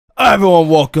Hi everyone,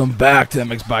 welcome back to the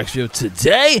Mxbikes video.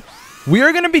 Today, we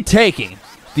are going to be taking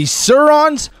the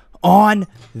Surrons on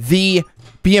the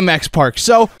BMX Park.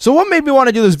 So what made me want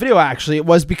to do this video actually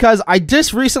was because I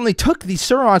just recently took the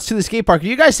Surrons to the skate park.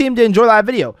 You guys seemed to enjoy that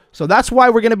video. So that's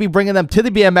why we're going to be bringing them to the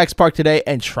BMX Park today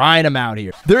and trying them out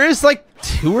here. There is like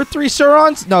 2 or 3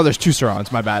 Surrons. No, there's 2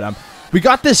 Surrons, my bad. We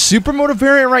got this Supermoto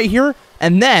variant right here,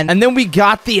 and then we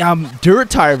got the dirt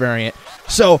tire variant.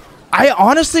 So I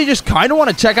honestly just kind of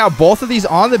want to check out both of these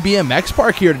on the BMX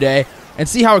Park here today and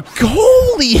see how it...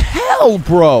 Holy hell,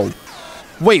 bro!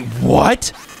 Wait,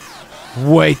 what?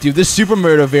 Wait, dude, this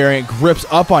Supermoto variant grips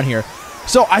up on here.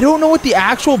 So I don't know what the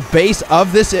actual base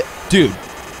of this is. Dude.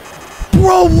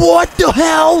 Bro, what the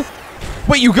hell?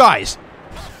 Wait, you guys.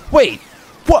 Wait,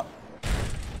 what?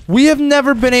 We have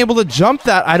never been able to jump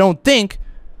that, I don't think,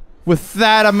 with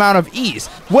that amount of ease.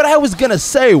 What I was gonna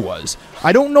say was,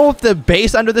 I don't know if the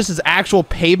base under this is actual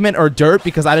pavement or dirt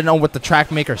because I didn't know what the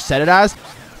track maker set it as.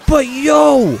 But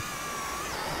yo!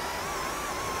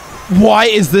 Why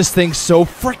is this thing so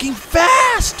freaking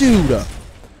fast, dude?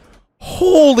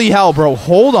 Holy hell, bro.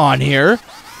 Hold on here.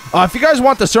 If you guys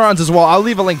want the Surrons as well, I'll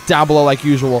leave a link down below like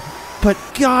usual. But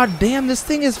god damn, this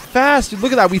thing is fast, dude.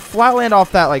 Look at that. We flatland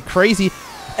off that like crazy.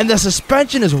 And the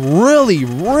suspension is really,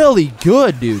 really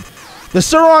good, dude. The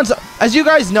Surrons, as you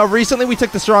guys know, recently we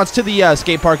took the Surrons to the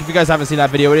skate park. If you guys haven't seen that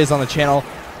video, it is on the channel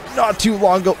not too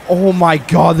long ago. Oh my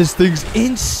god, this thing's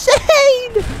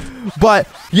insane! But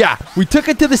yeah, we took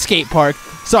it to the skate park,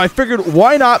 so I figured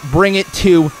why not bring it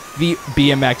to the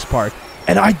BMX park.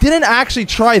 And I didn't actually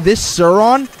try this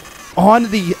Surron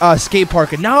on the skate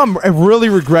park, and now I'm really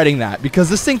regretting that because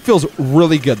this thing feels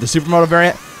really good. The Supermoto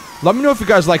variant. Let me know if you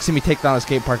guys like seeing me take down the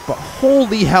skate park, but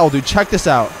holy hell, dude, check this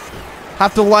out.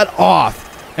 Have to let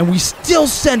off, and we still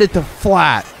send it to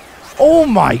flat. Oh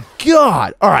my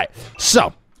god. Alright,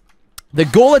 so the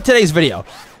goal of today's video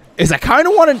is I kind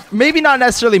of want to, maybe not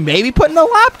necessarily maybe put in a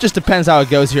lap, just depends how it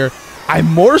goes here. I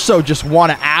more so just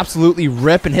want to absolutely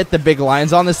rip and hit the big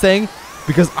lines on this thing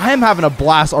because I am having a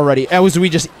blast already. And we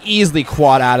just easily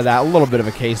quad out of that. A little bit of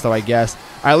a case though, I guess.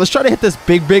 Alright, let's try to hit this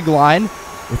big line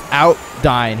without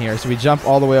dying here. So we jump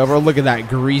all the way over. Look at that,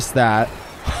 grease that.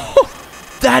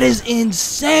 That is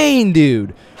insane,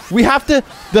 dude. We have to,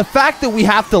 the fact that we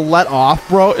have to let off,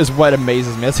 bro, is what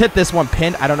amazes me. Let's hit this one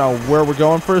pinned. I don't know where we're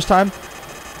going first time.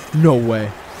 No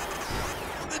way.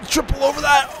 Triple over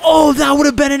that. Oh, that would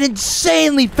have been an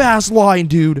insanely fast line,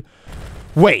 dude.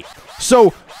 Wait,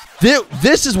 so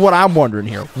this is what I'm wondering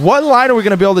here. What line are we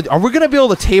going to be able to, are we going to be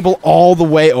able to table all the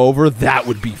way over? That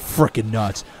would be freaking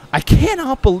nuts. I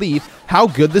cannot believe how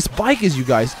good this bike is, you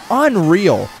guys.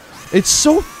 Unreal. It's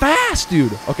so fast,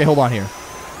 dude. Okay, hold on here.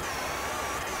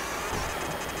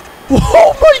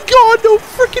 Oh my god, no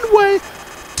freaking way.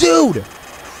 Dude,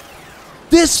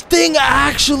 this thing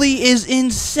actually is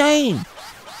insane.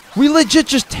 We legit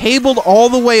just tabled all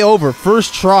the way over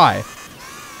first try.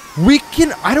 We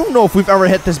can, I don't know if we've ever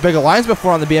hit this big of lines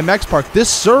before on the BMX park.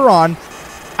 This Surron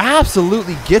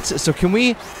absolutely gets it. So can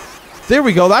we, there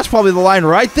we go. That's probably the line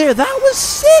right there. That was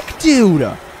sick, dude.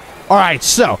 All right,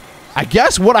 so I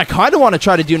guess what I kind of want to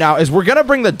try to do now is we're going to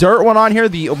bring the dirt one on here,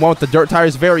 the one with the dirt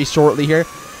tires very shortly here.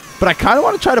 But I kind of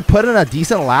want to try to put in a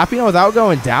decent lap, you know, without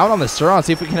going down on the Surron.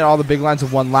 See if we can hit all the big lines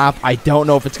in one lap. I don't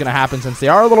know if it's going to happen since they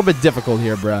are a little bit difficult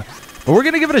here, bruh. But we're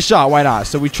going to give it a shot. Why not?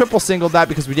 So we triple singled that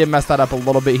because we did mess that up a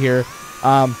little bit here.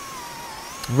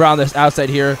 Around this outside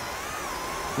here.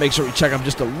 Make sure we check up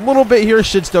just a little bit here.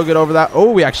 Should still get over that.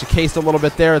 Oh, we actually cased a little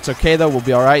bit there. It's okay, though. We'll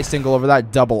be all right. Single over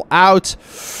that. Double out.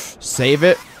 Save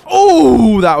it.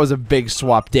 Oh, that was a big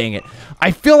swap. Dang it.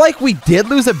 I feel like we did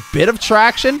lose a bit of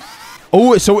traction.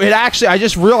 Oh, so it actually, I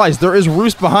just realized there is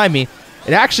roost behind me.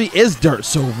 It actually is dirt.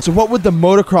 So what would the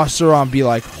motocross Surron be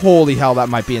like? Holy hell, that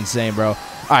might be insane, bro. All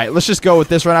right, let's just go with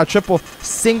this right now. Triple,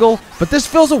 single. But this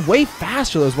feels way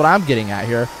faster is what I'm getting at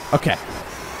here. Okay.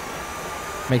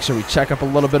 Make sure we check up a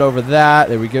little bit over that.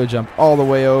 There we go. Jump all the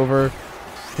way over.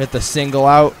 Hit the single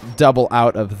out. Double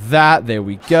out of that. There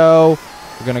we go.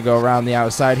 We're going to go around the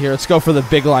outside here. Let's go for the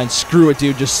big line. Screw it,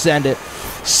 dude. Just send it.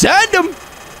 Send him!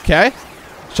 Okay.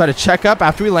 Let's try to check up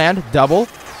after we land. Double.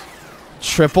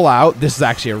 Triple out. This is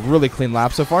actually a really clean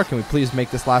lap so far. Can we please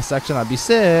make this last section? That'd be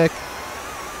sick.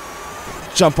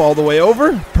 Jump all the way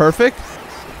over. Perfect.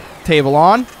 Table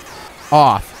on.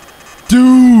 Off.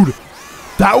 Dude!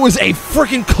 That was a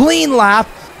freaking clean lap.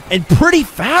 And pretty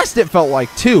fast it felt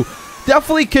like, too.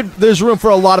 Definitely could. There's room for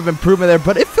a lot of improvement there.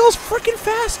 But it feels freaking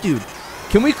fast, dude.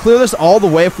 Can we clear this all the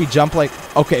way if we jump like...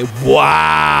 Okay,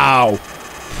 wow.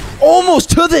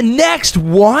 Almost to the next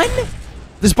one?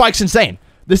 This bike's insane.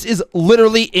 This is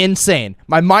literally insane.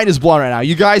 My mind is blown right now.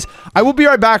 You guys, I will be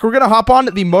right back. We're going to hop on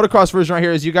the motocross version right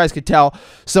here, as you guys could tell.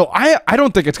 So I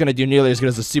don't think it's going to do nearly as good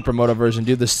as the supermoto version,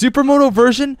 dude. The supermoto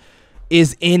version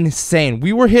is insane.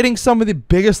 We were hitting some of the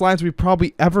biggest lines we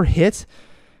probably ever hit,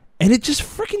 and it just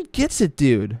freaking gets it,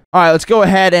 dude. All right, let's go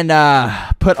ahead and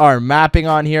put our mapping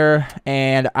on here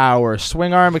and our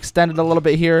swing arm extended a little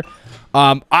bit here.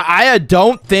 I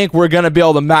don't think we're going to be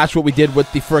able to match what we did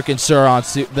with the freaking Surron,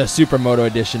 the Supermoto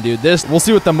Edition, dude. We'll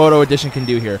see what the Moto Edition can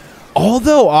do here.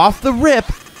 Although, off the rip,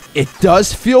 it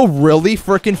does feel really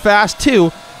freaking fast,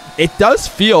 too. It does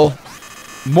feel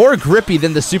more grippy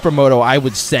than the Supermoto, I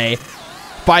would say,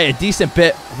 by a decent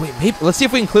bit. Wait, maybe, let's see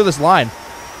if we can clear this line.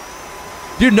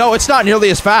 Dude, no, it's not nearly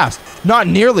as fast. Not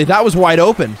nearly. That was wide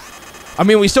open. I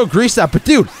mean, we still greased that, but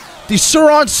dude, the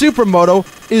Surron Supermoto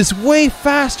is way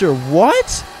faster.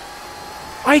 What?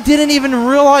 I didn't even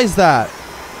realize that.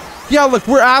 Yeah, look,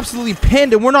 we're absolutely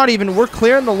pinned, and we're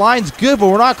clearing the lines good, but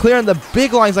we're not clearing the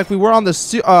big lines like we were on the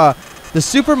Supermoto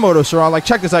Surron. Like,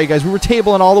 check this out, you guys. We were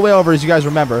tabling all the way over, as you guys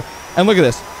remember. And look at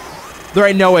this. There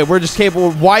ain't no way. We're just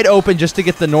wide open just to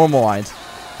get the normal lines.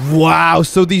 Wow.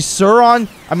 So the Surron,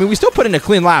 I mean, we still put in a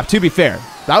clean lap, to be fair.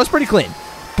 That was pretty clean.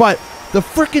 But the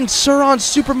freaking Surron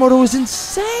Supermoto is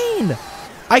insane.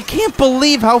 I can't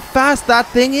believe how fast that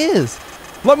thing is.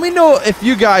 Let me know if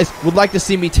you guys would like to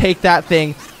see me take that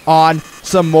thing on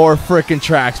some more freaking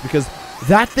tracks, because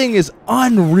that thing is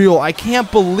unreal. I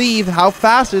can't believe how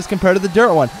fast it is compared to the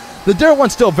dirt one. The dirt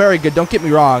one's still very good, don't get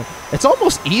me wrong. It's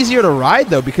almost easier to ride,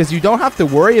 though, because you don't have to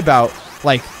worry about,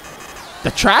 like,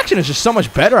 the traction is just so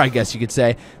much better, I guess you could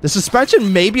say. The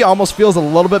suspension maybe almost feels a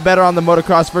little bit better on the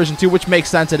motocross version too, which makes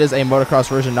sense. It is a motocross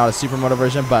version, not a supermoto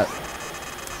version. But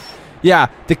yeah,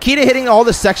 the key to hitting all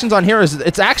the sections on here is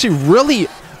it's actually really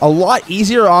a lot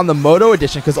easier on the Moto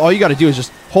Edition, because all you got to do is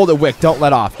just hold it wick, don't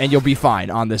let off, and you'll be fine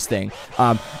on this thing.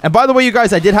 And by the way, you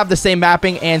guys, I did have the same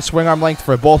mapping and swing arm length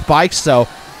for both bikes, so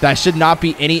that should not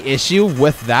be any issue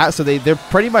with that. So they're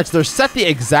pretty much, they're set the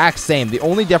exact same. The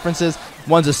only difference is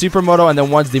one's a Supermoto and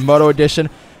then one's the Moto Edition.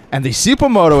 And the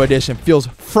Supermoto Edition feels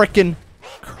freaking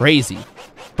crazy.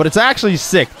 But it's actually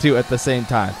sick, too, at the same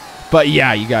time. But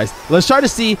yeah, you guys, let's try to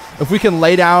see if we can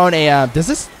lay down a... does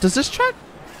this track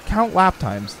count lap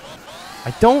times?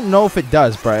 I don't know if it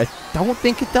does, bro. I don't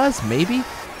think it does. Maybe.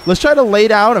 Let's try to lay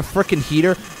down a freaking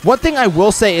heater. One thing I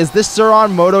will say is this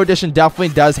Surron Moto Edition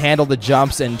definitely does handle the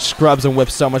jumps and scrubs and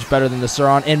whips so much better than the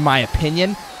Surron, in my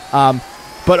opinion.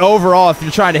 But overall, if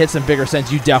you're trying to hit some bigger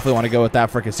sends, you definitely want to go with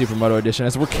that freaking Supermoto Edition,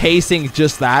 as we're casing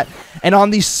just that. And on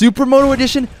the Supermoto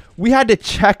Edition, we had to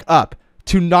check up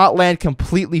to not land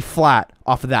completely flat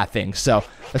off of that thing. So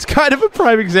that's kind of a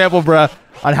prime example, bruh,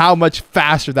 on how much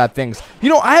faster that thing's. You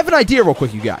know, I have an idea real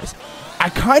quick, you guys. I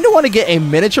kind of want to get a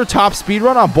miniature top speed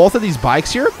run on both of these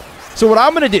bikes here. So what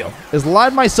I'm going to do is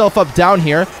line myself up down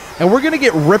here, and we're going to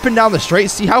get ripping down the straight,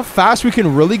 see how fast we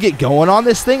can really get going on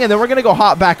this thing, and then we're going to go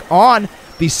hop back on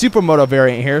the Supermoto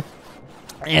variant here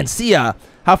and see how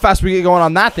fast we get going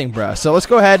on that thing, bruh. So let's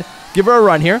go ahead, give her a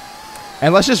run here,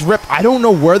 and let's just rip. I don't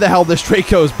know where the hell this straight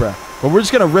goes, bruh, but we're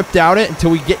just going to rip down it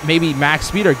until we get maybe max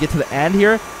speed or get to the end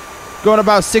here. Going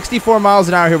about 64 miles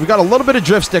an hour here. We got a little bit of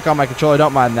drift stick on my controller.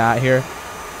 Don't mind that here.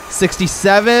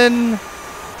 67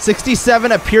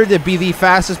 appeared to be the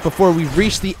fastest before we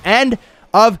reached the end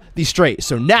of the straight.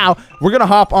 So now we're going to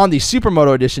hop on the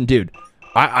Supermoto Edition. Dude,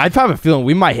 I have a feeling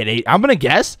we might hit 8. I'm going to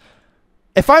guess.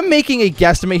 If I'm making a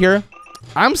guesstimate here,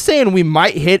 I'm saying we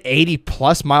might hit 80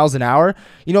 plus miles an hour.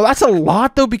 You know, that's a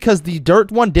lot, though, because the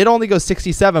dirt one did only go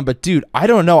 67. But, dude, I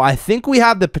don't know. I think we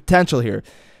have the potential here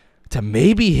to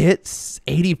maybe hit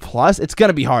 80 plus. It's going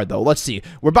to be hard, though. Let's see.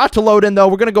 We're about to load in, though.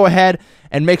 We're going to go ahead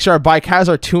and make sure our bike has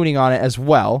our tuning on it as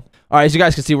well. All right, as you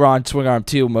guys can see, we're on Swing Arm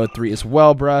 2, Mode 3 as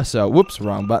well, bruh. So, whoops,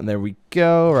 wrong button. There we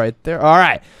go, right there. All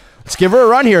right, let's give her a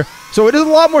run here. So, it is a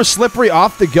lot more slippery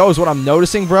off the go is what I'm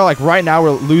noticing, bro. Like, right now,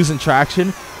 we're losing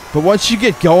traction. But once you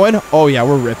get going, oh, yeah,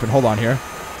 we're ripping. Hold on here.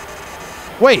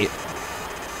 Wait.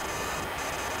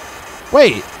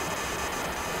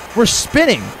 We're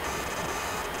spinning.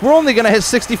 We're only going to hit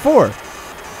 64.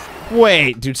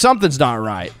 Wait, dude, something's not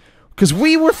right. Because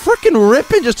we were freaking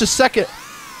ripping just a second.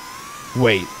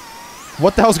 Wait.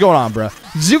 What the hell's going on, bro?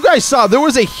 As you guys saw, there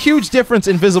was a huge difference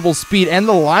in visible speed and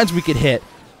the lines we could hit.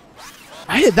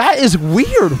 That is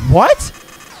weird. What?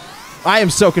 I am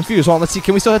so confused. Hold on, let's see.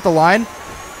 Can we still hit the line?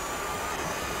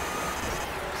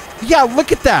 Yeah,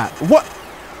 look at that. What?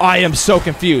 I am so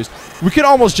confused. We could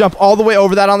almost jump all the way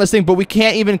over that on this thing, but we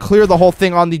can't even clear the whole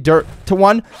thing on the dirt to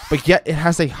one. But yet it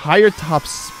has a higher top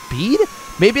speed?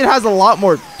 Maybe it has a lot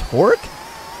more torque?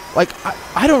 Like,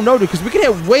 I don't know, dude, because we can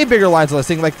hit way bigger lines on this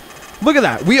thing. Like, Look at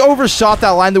that. We overshot that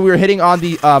line that we were hitting on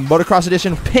the motocross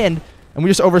edition, pinned, and we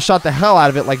just overshot the hell out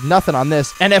of it like nothing on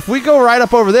this. And if we go right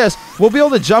up over this, we'll be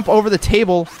able to jump over the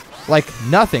table like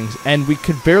nothing, and we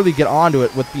could barely get onto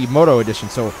it with the moto edition.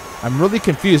 So I'm really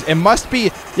confused. It must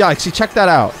be, yeah, like, see, check that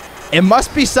out. It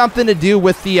must be something to do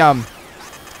with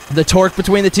the torque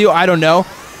between the two. I don't know,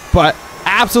 but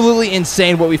absolutely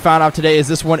insane. What we found out today is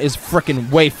this one is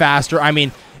freaking way faster. I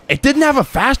mean, it didn't have a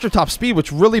faster top speed,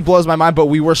 which really blows my mind, but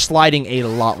we were sliding a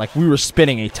lot. Like, we were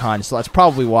spinning a ton, so that's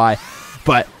probably why.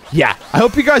 But yeah, I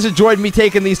hope you guys enjoyed me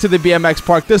taking these to the BMX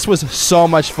park. This was so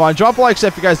much fun. Drop a like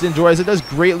if you guys did enjoy this. It does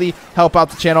greatly help out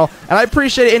the channel, and I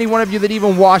appreciate any one of you that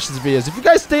even watched these videos. If you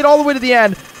guys stayed all the way to the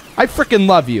end, I freaking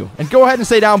love you. And go ahead and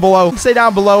say down below,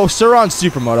 Surron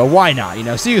Supermoto. Why not? You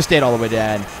know, see who stayed all the way to the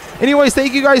end. Anyways,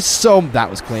 thank you guys that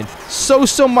was clean.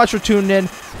 So much for tuning in.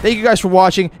 Thank you guys for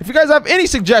watching. If you guys have any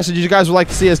suggestions you guys would like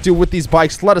to see us do with these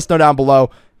bikes, let us know down below.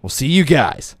 We'll see you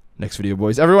guys next video,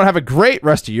 boys. Everyone have a great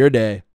rest of your day.